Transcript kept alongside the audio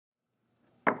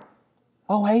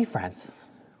Oh, hey friends.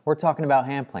 We're talking about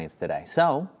hand planes today,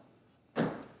 so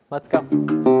let's go.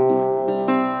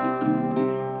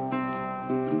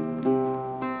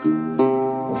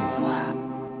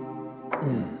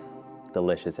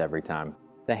 Delicious every time.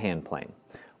 The hand plane.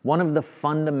 One of the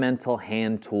fundamental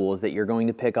hand tools that you're going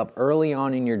to pick up early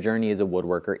on in your journey as a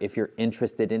woodworker if you're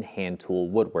interested in hand tool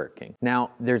woodworking. Now,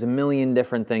 there's a million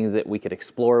different things that we could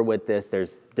explore with this.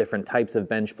 There's different types of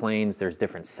bench planes. There's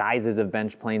different sizes of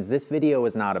bench planes. This video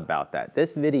is not about that.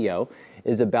 This video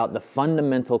is about the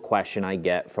fundamental question I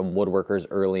get from woodworkers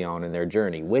early on in their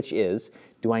journey, which is,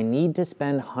 do I need to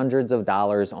spend hundreds of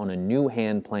dollars on a new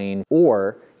hand plane,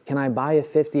 or can I buy a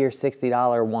 $50 or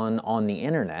 $60 one on the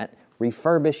internet,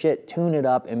 refurbish it, tune it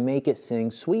up, and make it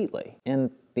sing sweetly? And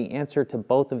the answer to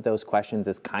both of those questions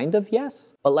is kind of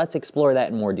yes, but let's explore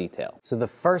that in more detail. So the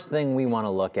first thing we want to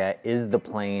look at is the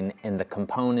plane and the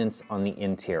components on the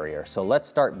interior. So let's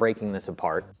start breaking this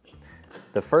apart.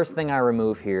 The first thing I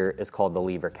remove here is called the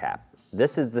lever cap.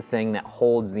 This is the thing that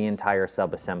holds the entire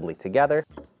sub-assembly together.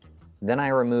 Then I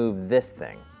remove this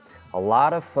thing. A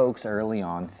lot of folks early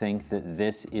on think that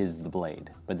this is the blade,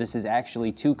 but this is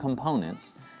actually two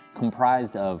components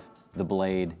comprised of the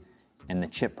blade and the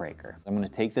chip breaker. I'm going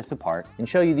to take this apart and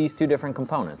show you these two different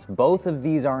components. Both of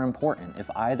these are important. If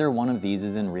either one of these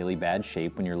is in really bad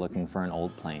shape when you're looking for an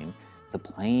old plane, the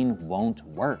plane won't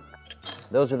work.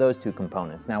 Those are those two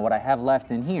components. Now what I have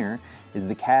left in here is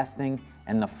the casting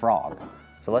and the frog.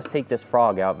 So let's take this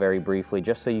frog out very briefly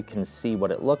just so you can see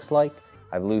what it looks like.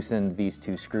 I've loosened these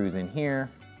two screws in here,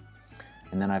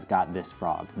 and then I've got this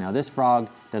frog. Now this frog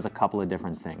does a couple of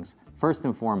different things. First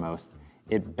and foremost,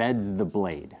 it beds the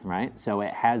blade, right? So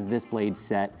it has this blade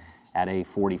set at a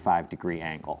 45-degree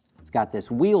angle. It's got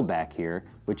this wheel back here,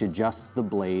 which adjusts the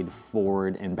blade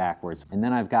forward and backwards. And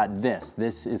then I've got this.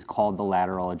 This is called the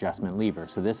lateral adjustment lever.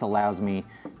 So this allows me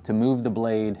to move the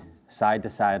blade side to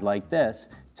side like this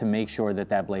to make sure that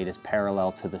that blade is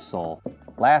parallel to the sole.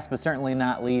 Last but certainly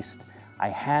not least, I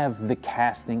have the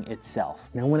casting itself.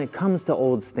 Now when it comes to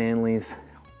old Stanleys,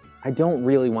 I don't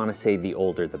really want to say the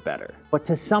older the better, but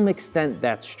to some extent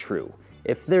that's true.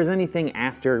 If there's anything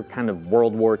after kind of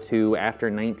World War II, after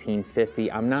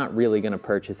 1950, I'm not really going to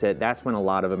purchase it. That's when a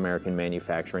lot of American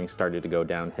manufacturing started to go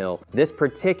downhill. This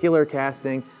particular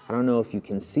casting, I don't know if you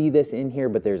can see this in here,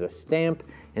 but there's a stamp,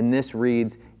 and this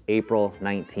reads April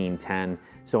 1910.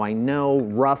 So I know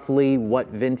roughly what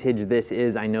vintage this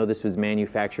is. I know this was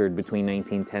manufactured between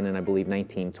 1910 and I believe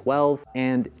 1912.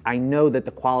 And I know that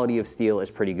the quality of steel is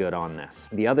pretty good on this.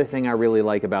 The other thing I really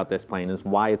like about this plane is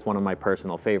why it's one of my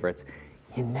personal favorites.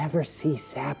 You never see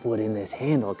sapwood in this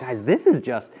handle. Guys, this is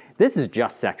just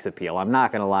sex appeal. I'm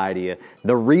not gonna lie to you.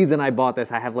 The reason I bought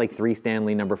this, I have like 3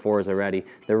 Stanley number 4s already.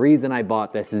 The reason I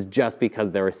bought this is just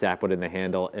because there was sapwood in the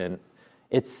handle, and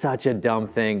it's such a dumb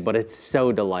thing, but it's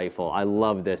so delightful. I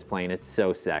love this plane, it's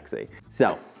so sexy.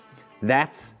 So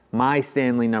that's my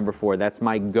Stanley number 4, that's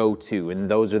my go-to, and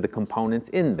those are the components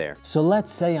in there. So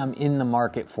let's say I'm in the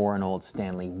market for an old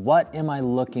Stanley. What am I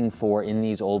looking for in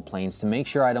these old planes to make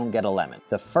sure I don't get a lemon?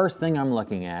 The first thing I'm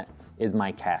looking at is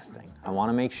my casting. I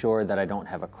wanna make sure that I don't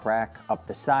have a crack up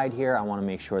the side here. I wanna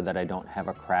make sure that I don't have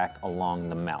a crack along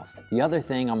the mouth. The other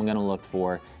thing I'm gonna look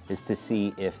for is to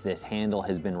see if this handle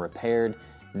has been repaired.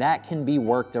 That can be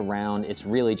worked around. It's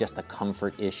really just a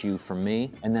comfort issue for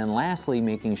me. And then lastly,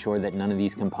 making sure that none of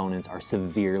these components are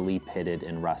severely pitted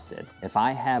and rusted. If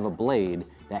I have a blade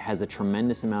that has a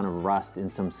tremendous amount of rust and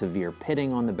some severe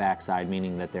pitting on the backside,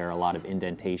 meaning that there are a lot of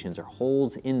indentations or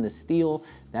holes in the steel,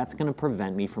 that's gonna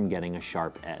prevent me from getting a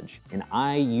sharp edge. And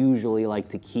I usually like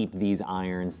to keep these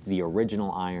irons, the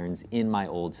original irons, in my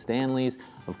old Stanleys.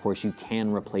 Of course, you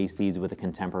can replace these with a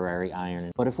contemporary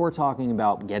iron. But if we're talking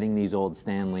about getting these old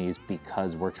Stanleys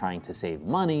because we're trying to save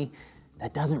money,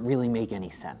 that doesn't really make any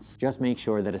sense. Just make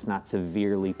sure that it's not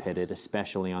severely pitted,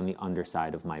 especially on the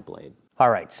underside of my blade. All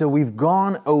right, so we've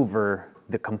gone over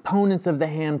the components of the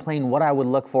hand plane, what I would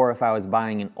look for if I was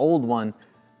buying an old one,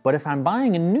 but if I'm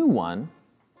buying a new one,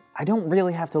 I don't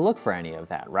really have to look for any of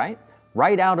that, right?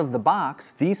 Right out of the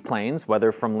box, these planes,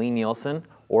 whether from Lie Nielsen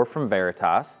or from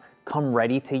Veritas, come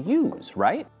ready to use,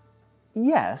 right?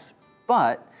 Yes,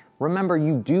 but remember,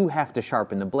 you do have to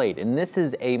sharpen the blade, and this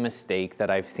is a mistake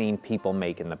that I've seen people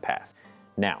make in the past.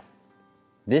 Now,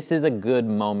 this is a good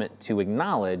moment to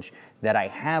acknowledge that I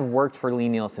have worked for Lie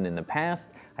Nielsen in the past.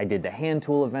 I did the hand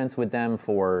tool events with them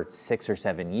for 6 or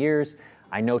 7 years.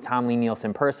 I know Tom Lie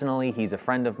Nielsen personally. He's a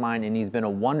friend of mine, and he's been a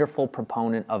wonderful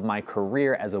proponent of my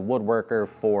career as a woodworker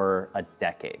for a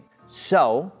decade.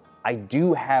 So I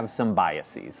do have some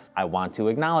biases. I want to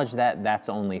acknowledge that. That's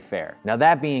only fair. Now,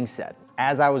 that being said,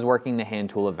 As I was working the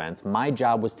hand tool events, my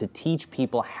job was to teach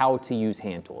people how to use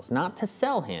hand tools, not to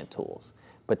sell hand tools,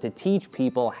 but to teach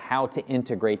people how to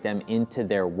integrate them into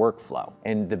their workflow.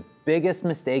 And the biggest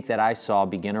mistake that I saw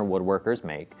beginner woodworkers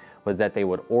make was that they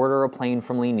would order a plane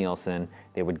from Lie Nielsen,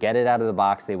 they would get it out of the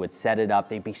box, they would set it up,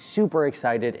 they'd be super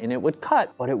excited, and it would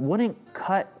cut, but it wouldn't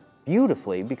cut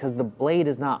beautifully because the blade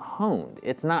is not honed.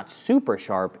 It's not super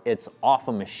sharp, it's off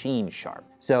a machine sharp.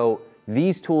 So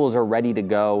these tools are ready to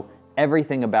go.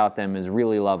 Everything about them is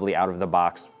really lovely out of the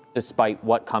box, despite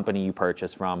what company you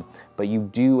purchase from, but you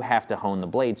do have to hone the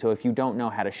blade. So if you don't know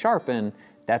how to sharpen,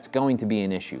 that's going to be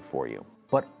an issue for you.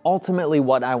 But ultimately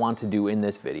what I want to do in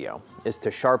this video is to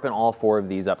sharpen all 4 of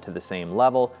these up to the same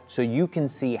level so you can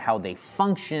see how they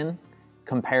function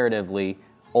comparatively,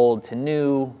 old to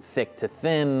new, thick to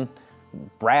thin,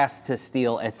 brass to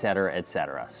steel, etc.,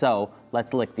 etc. So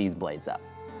let's lick these blades up.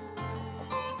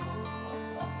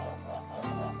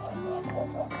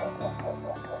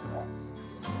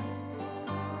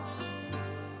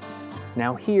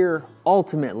 Now here,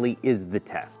 ultimately, is the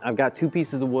test. I've got 2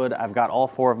 pieces of wood, I've got all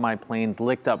 4 of my planes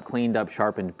licked up, cleaned up,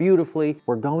 sharpened beautifully.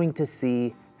 We're going to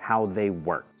see how they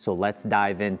work. So let's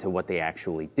dive into what they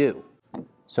actually do.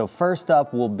 So first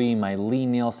up will be my Lie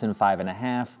Nielsen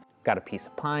 5.5. Got a piece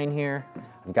of pine here,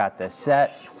 I've got this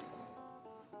set.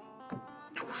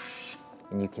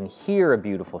 And you can hear a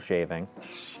beautiful shaving.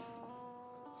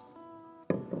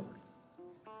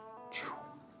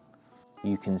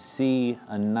 You can see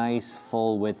a nice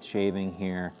full width shaving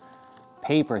here,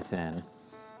 paper thin.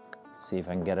 See if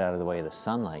I can get out of the way of the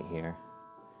sunlight here.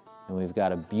 And we've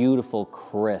got a beautiful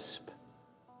crisp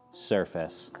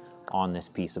surface on this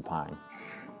piece of pine.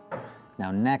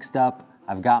 Now next up,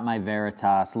 I've got my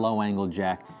Veritas low angle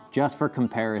jack just for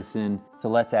comparison. So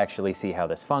let's actually see how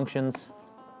this functions.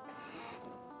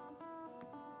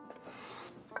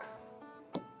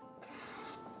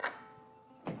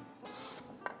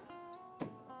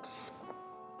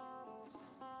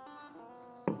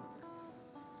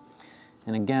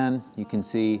 And again, you can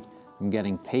see I'm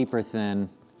getting paper thin,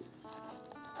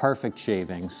 perfect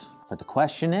shavings. But the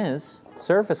question is,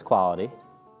 surface quality.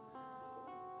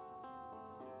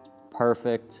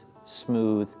 Perfect,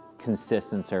 smooth,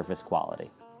 consistent surface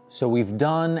quality. So we've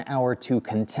done our 2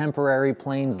 contemporary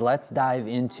planes. Let's dive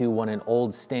into what an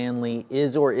old Stanley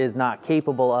is or is not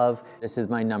capable of. This is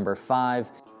my number 5.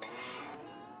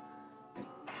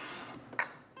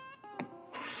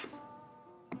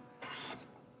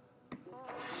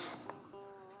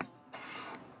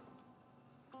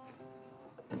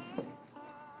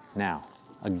 Now,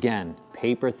 again,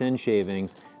 paper thin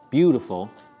shavings,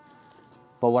 beautiful,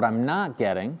 but what I'm not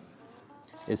getting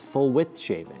is full width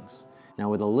shavings. Now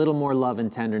with a little more love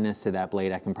and tenderness to that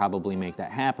blade, I can probably make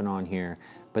that happen on here,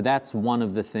 but that's one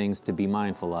of the things to be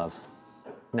mindful of.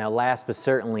 Now last but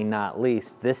certainly not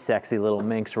least, this sexy little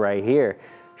minx right here,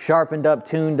 sharpened up,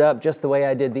 tuned up, just the way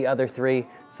I did the other 3.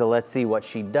 So let's see what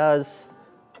she does.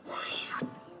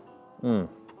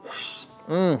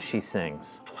 She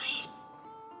sings.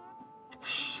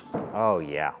 Oh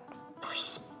yeah.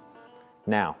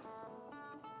 Now,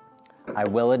 I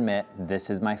will admit this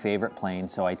is my favorite plane,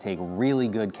 so I take really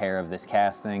good care of this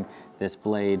casting, this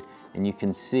blade, and you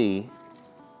can see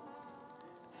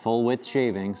full width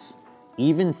shavings,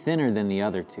 even thinner than the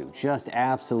other 2, just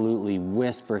absolutely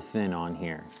whisper thin on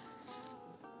here.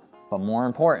 But more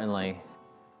importantly,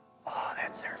 oh,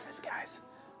 that surface, guys.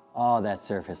 Oh, that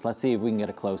surface. Let's see if we can get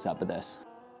a close-up of this.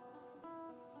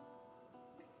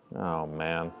 Oh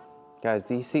man. Guys,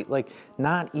 do you see, like,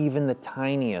 not even the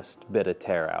tiniest bit of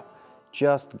tear out.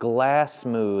 Just glass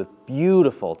smooth,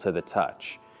 beautiful to the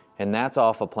touch. And that's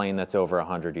off a plane that's over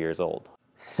 100 years old.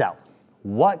 So,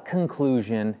 what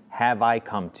conclusion have I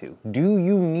come to? Do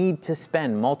you need to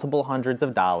spend multiple hundreds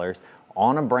of dollars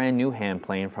on a brand new hand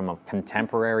plane from a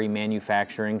contemporary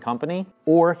manufacturing company?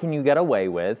 Or can you get away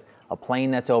with a plane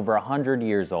that's over 100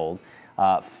 years old,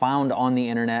 found on the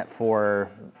internet for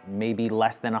maybe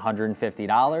less than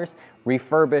 $150,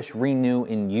 refurbish, renew,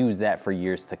 and use that for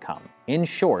years to come? In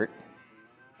short,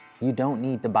 you don't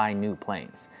need to buy new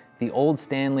planes. The old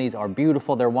Stanleys are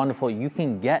beautiful, they're wonderful. You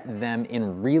can get them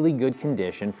in really good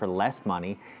condition for less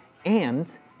money,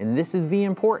 and this is the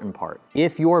important part,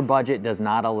 if your budget does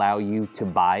not allow you to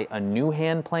buy a new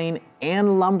hand plane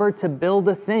and lumber to build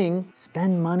a thing,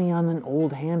 spend money on an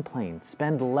old hand plane.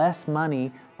 Spend less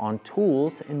money on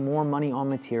tools and more money on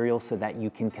materials so that you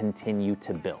can continue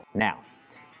to build. Now,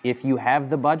 if you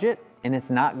have the budget and it's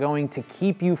not going to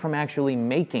keep you from actually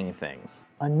making things,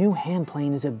 a new hand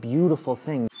plane is a beautiful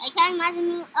thing. I can't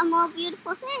imagine a more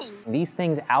beautiful thing. These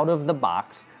things out of the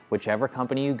box, whichever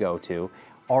company you go to,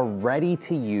 are ready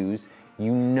to use.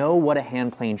 You know what a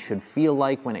hand plane should feel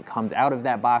like when it comes out of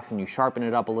that box and you sharpen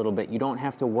it up a little bit. You don't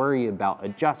have to worry about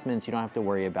adjustments. You don't have to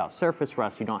worry about surface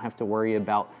rust. You don't have to worry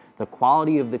about the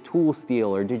quality of the tool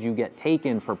steel or did you get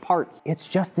taken for parts. It's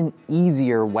just an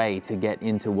easier way to get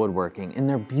into woodworking, and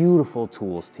they're beautiful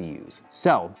tools to use.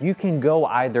 So you can go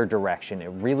either direction. It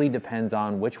really depends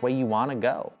on which way you want to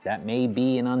go. That may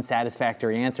be an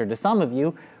unsatisfactory answer to some of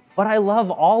you, but I love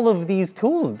all of these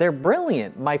tools. They're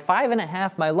brilliant. My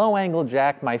 5.5, my low angle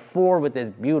jack, my 4 with this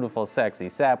beautiful sexy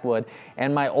sapwood,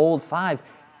 and my old 5.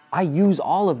 I use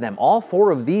all of them. All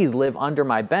 4 of these live under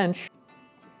my bench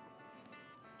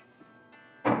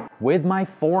with my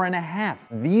 4.5.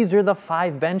 These are the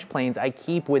 5 bench planes I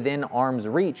keep within arm's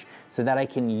reach so that I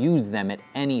can use them at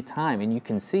any time. And you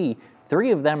can see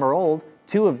 3 of them are old,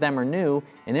 2 of them are new,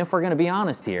 and if we're gonna be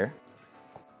honest here,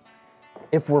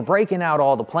 if we're breaking out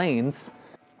all the planes,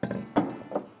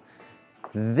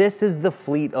 this is the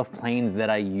fleet of planes that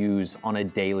I use on a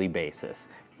daily basis.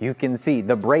 You can see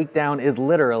the breakdown is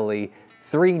literally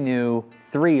 3 new,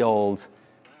 3 old,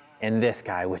 and this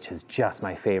guy, which is just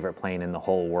my favorite plane in the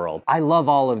whole world. I love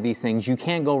all of these things. You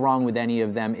can't go wrong with any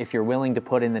of them. If you're willing to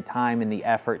put in the time and the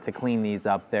effort to clean these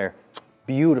up, they're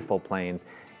beautiful planes.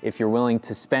 If you're willing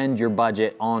to spend your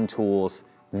budget on tools,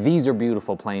 these are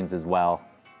beautiful planes as well.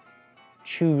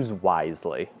 Choose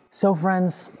wisely. So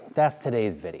friends, that's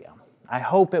today's video. I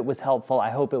hope it was helpful.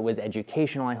 I hope it was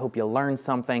educational. I hope you learned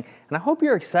something. And I hope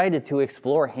you're excited to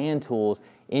explore hand tools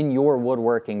in your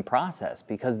woodworking process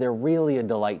because they're really a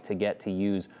delight to get to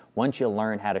use once you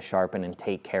learn how to sharpen and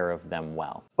take care of them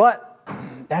well. But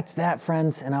that's that,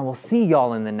 friends, and I will see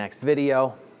y'all in the next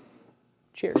video.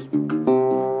 Cheers.